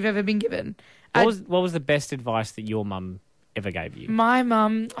advice you've ever been given? What was the best advice that your mum ever gave you? My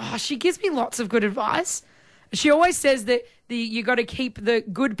mum, she gives me lots of good advice. She always says that you got to keep the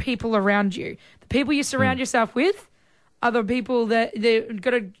good people around you. The people you surround yourself with are the people that they're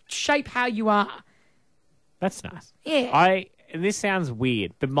got to shape how you are. That's nice. Yeah. This sounds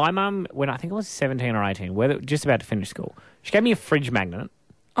weird, but my mum, when I think I was 17 or 18, just about to finish school, she gave me a fridge magnet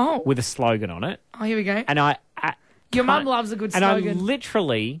with a slogan on it. Oh, here we go. And your mum loves a good slogan. And I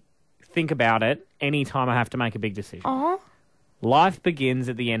literally think about it any time I have to make a big decision. Oh. Life begins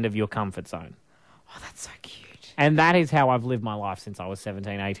at the end of your comfort zone. Oh, that's so cute. And that is how I've lived my life since I was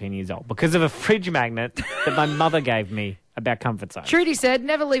 17, 18 years old, because of a fridge magnet that my mother gave me about comfort zone. Trudy said,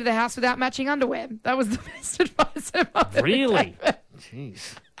 never leave the house without matching underwear. That was the best advice her mother Really? gave her.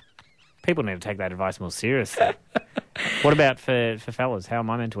 Jeez. People need to take that advice more seriously. What about for fellas? How am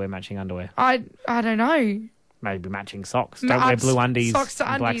I meant to wear matching underwear? I don't know. Maybe matching socks. Don't wear blue undies. Socks to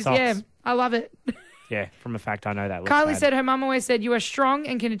and black undies, socks. yeah. I love it. Yeah, from a fact, I know that. Looks Kylie bad. said her mum always said, you are strong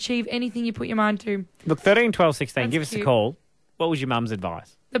and can achieve anything you put your mind to. Look, 13, 12, 16, That's give us cute. a call. What was your mum's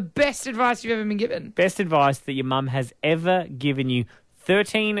advice? The best advice you've ever been given. Best advice that your mum has ever given you.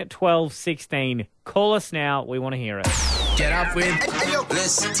 13, 12, 16. Call us now. We want to hear it. Get up with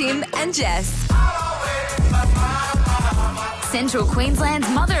Tim and Jess. Central Queensland's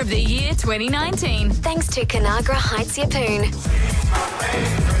Mother of the Year 2019. Thanks to Canangra Heights Yapoon.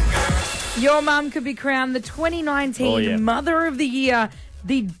 Your mum could be crowned the 2019 Mother of the Year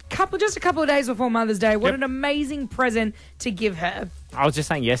just a couple of days before Mother's Day. What an amazing present to give her. I was just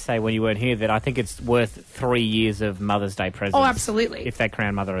saying yesterday when you weren't here that I think it's worth 3 years of Mother's Day presents. Oh, absolutely. If they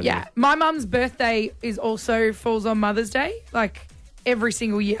crown Mother of the Year. Yeah. My mum's birthday falls on Mother's Day. Like every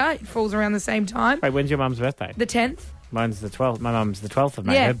single year, it falls around the same time. Wait, when's your mum's birthday? The 10th. Mine's the 12th. My mum's the 12th of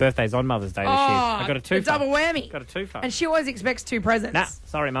May. Yeah. Her birthday's on Mother's Day this year. I got a twofer. A double whammy. Got a twofer. And she always expects 2 presents. Nah,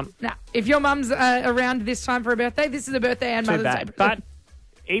 sorry, Mum. Nah. If your mum's around this time for a birthday, this is a birthday and Too Mother's Day bad. present.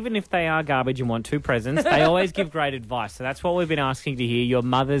 But even if they are garbage and want 2 presents, they always give great advice. So that's what we've been asking to hear, your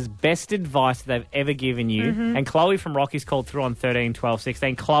mother's best advice they've ever given you. Mm-hmm. And Chloe from Rocky's called through on 13, 12,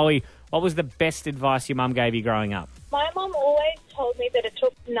 16. Chloe, what was the best advice your mum gave you growing up? My mum always told me that it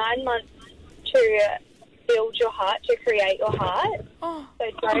took 9 months to build your heart, to create your heart. Oh. So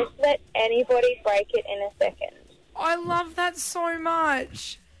don't let anybody break it in a second. I love that so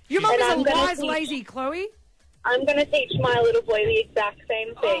much. Your mum And is a I'm gonna wise, teach- lazy Chloe. I'm going to teach my little boy the exact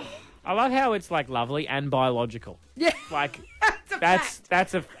same thing. I love how it's like lovely and biological. Yeah. Like That's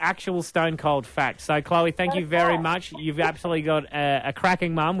that's an actual stone cold fact. So Chloe, thank you very much. You've absolutely got a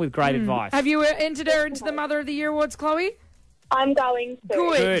cracking mum with great advice. Have you entered her into the Mother of the Year Awards, Chloe? I'm going to.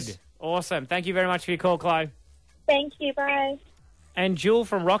 Good. Awesome. Thank you very much for your call, Chloe. Thank you, bye. And Jewel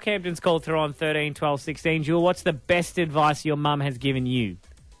from Rockhampton's called through on 13, 12, 16. Jewel, what's the best advice your mum has given you?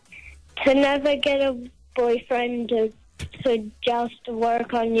 To never get a boyfriend to just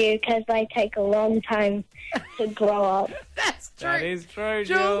work on you because they take a long time to grow up. That's true. That is true,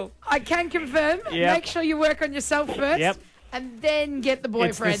 Jewel, Jewel. I can confirm. Yep. Make sure you work on yourself first. Yep. And then get the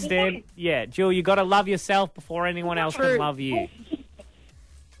It's the boyfriend. stand. Yeah, Jewel, you got to love yourself before anyone else True. can love you.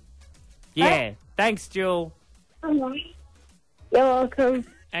 Yeah. Thanks, Jewel. You're welcome.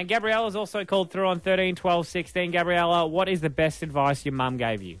 And Gabriella's also called through on 13, 12, 16. Gabriella, what is the best advice your mum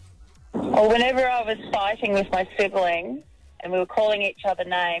gave you? Or whenever I was fighting with my sibling and we were calling each other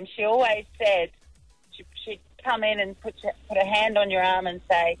names, she always said, she'd come in and put a hand on your arm and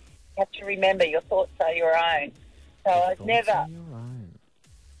say, you have to remember your thoughts are your own. So I've never, I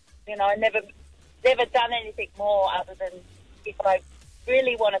never done anything more other than if I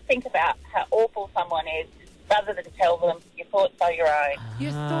really want to think about how awful someone is, rather than tell them your thoughts are your own.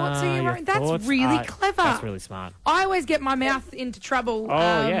 Your thoughts are your own. That's thoughts really are- clever. That's really smart. I always get my mouth into trouble.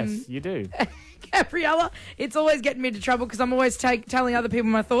 Oh, yes, you do. Gabriella, it's always getting me into trouble because I'm always telling other people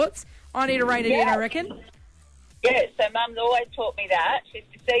my thoughts. I need to rein it in, I reckon. Yeah, so Mum's always taught me that. She's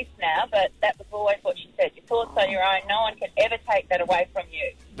deceased now, but that was always what she said. Your thoughts are your own. No one can ever take that away from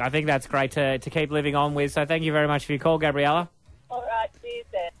you. I think that's great to keep living on with. So thank you very much for your call, Gabriella. All right, cheers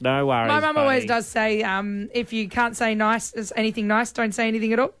then. No worries, My mum buddy. always does say, if you can't say anything nice, don't say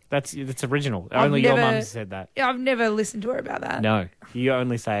anything at all. That's original. I've Only your never- mum said that. I've never listened to her about that. No, you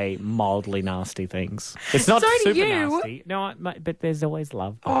only say mildly nasty things. It's not So do super you. nasty. No, but there's always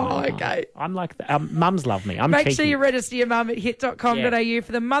love. Oh, behind it. okay. I'm like, mums love me. I'm Make cheeky. sure you register your mum at hit.com.au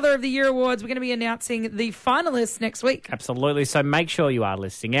for the Mother of the Year Awards. We're going to be announcing the finalists next week. Absolutely. So make sure you are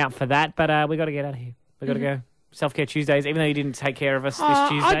listening out for that. But we got to get out of here. We got to go. Self-Care Tuesdays, even though you didn't take care of us this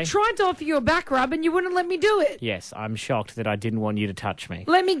Tuesday. I tried to offer you a back rub and you wouldn't let me do it. Yes, I'm shocked that I didn't want you to touch me.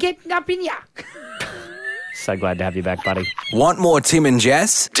 Let me get up in ya. So glad to have you back, buddy. Want more Tim and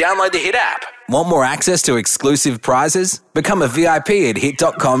Jess? Download the Hit app. Want more access to exclusive prizes? Become a VIP at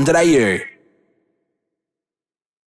hit.com.au.